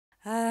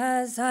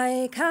As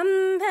I come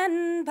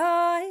in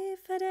by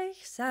for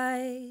dich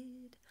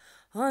side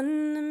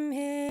on the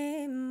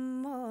May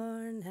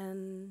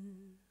morning,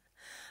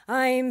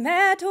 I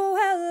met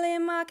Willie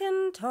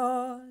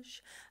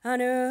Mackintosh an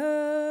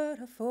hour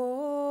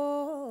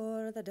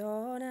afore the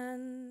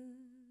dawning.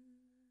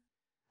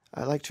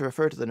 I like to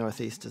refer to the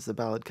Northeast as the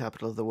ballad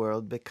capital of the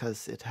world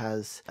because it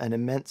has an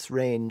immense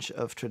range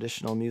of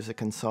traditional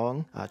music and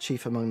song,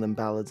 chief among them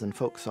ballads and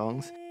folk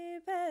songs.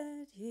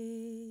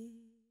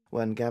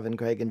 When Gavin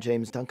Greig and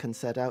James Duncan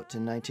set out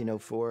in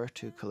 1904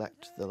 to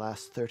collect the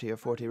last 30 or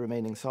 40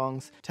 remaining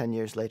songs, 10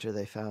 years later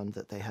they found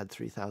that they had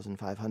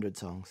 3,500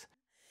 songs.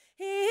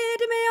 Heed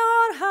me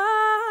or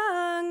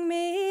hang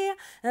me,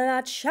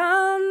 that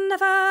shall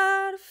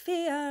never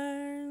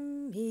fear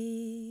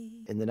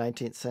me. In the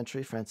 19th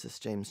century, Francis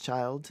James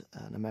Child,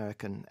 an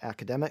American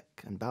academic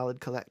and ballad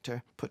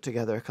collector, put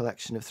together a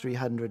collection of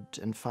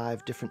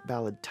 305 different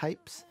ballad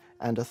types,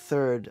 and a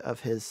third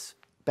of his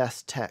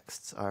best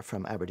texts are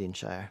from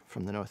Aberdeenshire,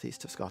 from the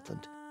northeast of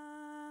Scotland.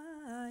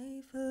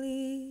 Life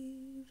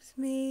leaves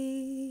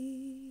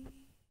me.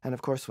 And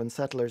of course, when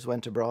settlers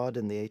went abroad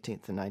in the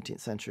 18th and 19th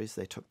centuries,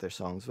 they took their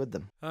songs with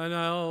them. An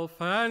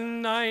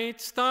elfin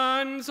knight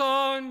stands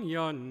on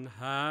yon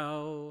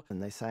hill,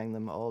 And they sang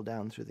them all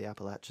down through the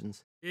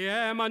Appalachians.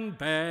 Ye man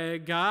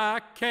beg a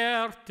cert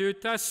out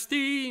a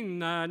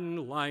steen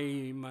and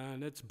lime,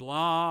 and it's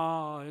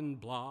blah and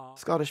blah.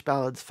 Scottish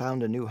ballads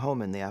found a new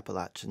home in the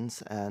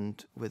Appalachians,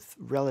 and with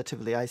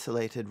relatively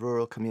isolated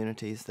rural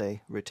communities,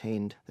 they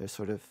retained their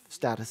sort of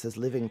status as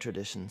living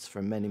traditions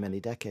for many, many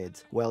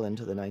decades, well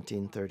into the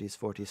 1930s,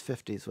 40s,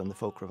 50s when the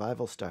folk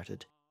revival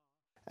started.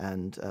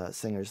 And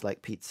singers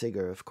like Pete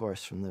Seeger, of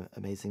course, from the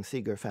amazing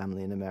Seeger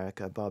family in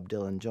America, Bob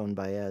Dylan, Joan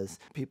Baez,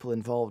 people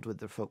involved with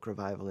the folk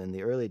revival in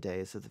the early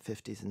days of the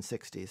 50s and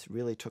 60s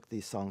really took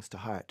these songs to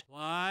heart.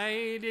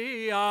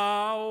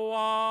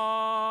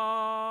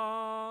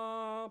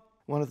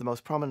 One of the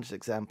most prominent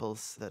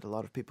examples that a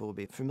lot of people will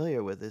be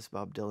familiar with is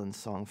Bob Dylan's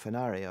song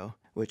Fenario,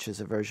 which is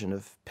a version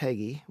of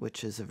Peggy,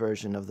 which is a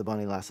version of the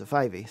Bonnie Lass of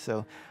Fyvie.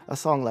 So a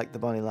song like the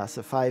Bonnie Lass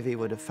of Fyvie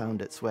would have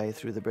found its way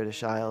through the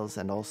British Isles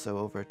and also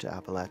over to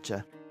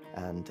Appalachia.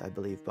 And I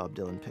believe Bob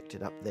Dylan picked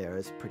it up there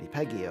as Pretty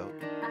Peggy-O.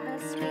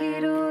 As we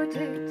rode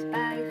out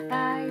by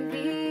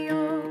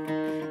Fyvie-O,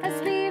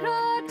 as we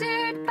rode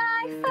out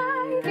by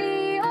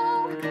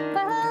Fyvie-O,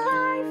 well,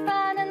 life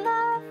and in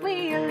love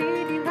we a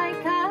lady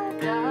like a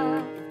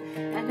dove,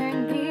 and her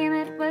name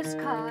it was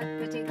called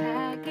Pretty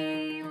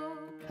Peggy-O.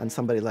 And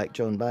somebody like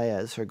Joan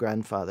Baez, her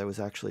grandfather was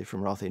actually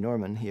from Rothy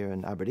Norman here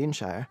in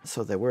Aberdeenshire,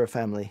 so there were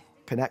family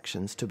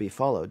connections to be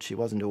followed. She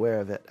wasn't aware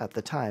of it at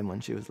the time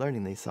when she was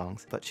learning these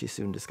songs, but she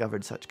soon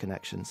discovered such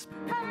connections.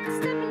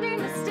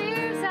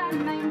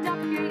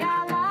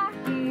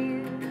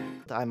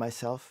 I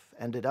myself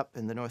ended up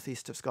in the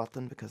northeast of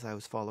Scotland because I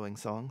was following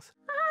songs.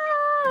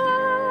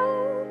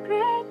 Oh,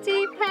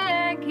 Pretty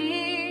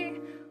Peggy.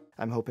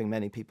 I'm hoping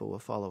many people will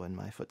follow in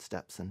my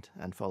footsteps and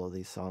follow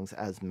these songs,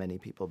 as many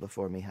people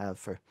before me have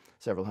for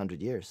several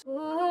hundred years.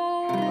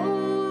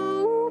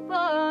 Oh,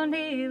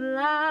 Bonnie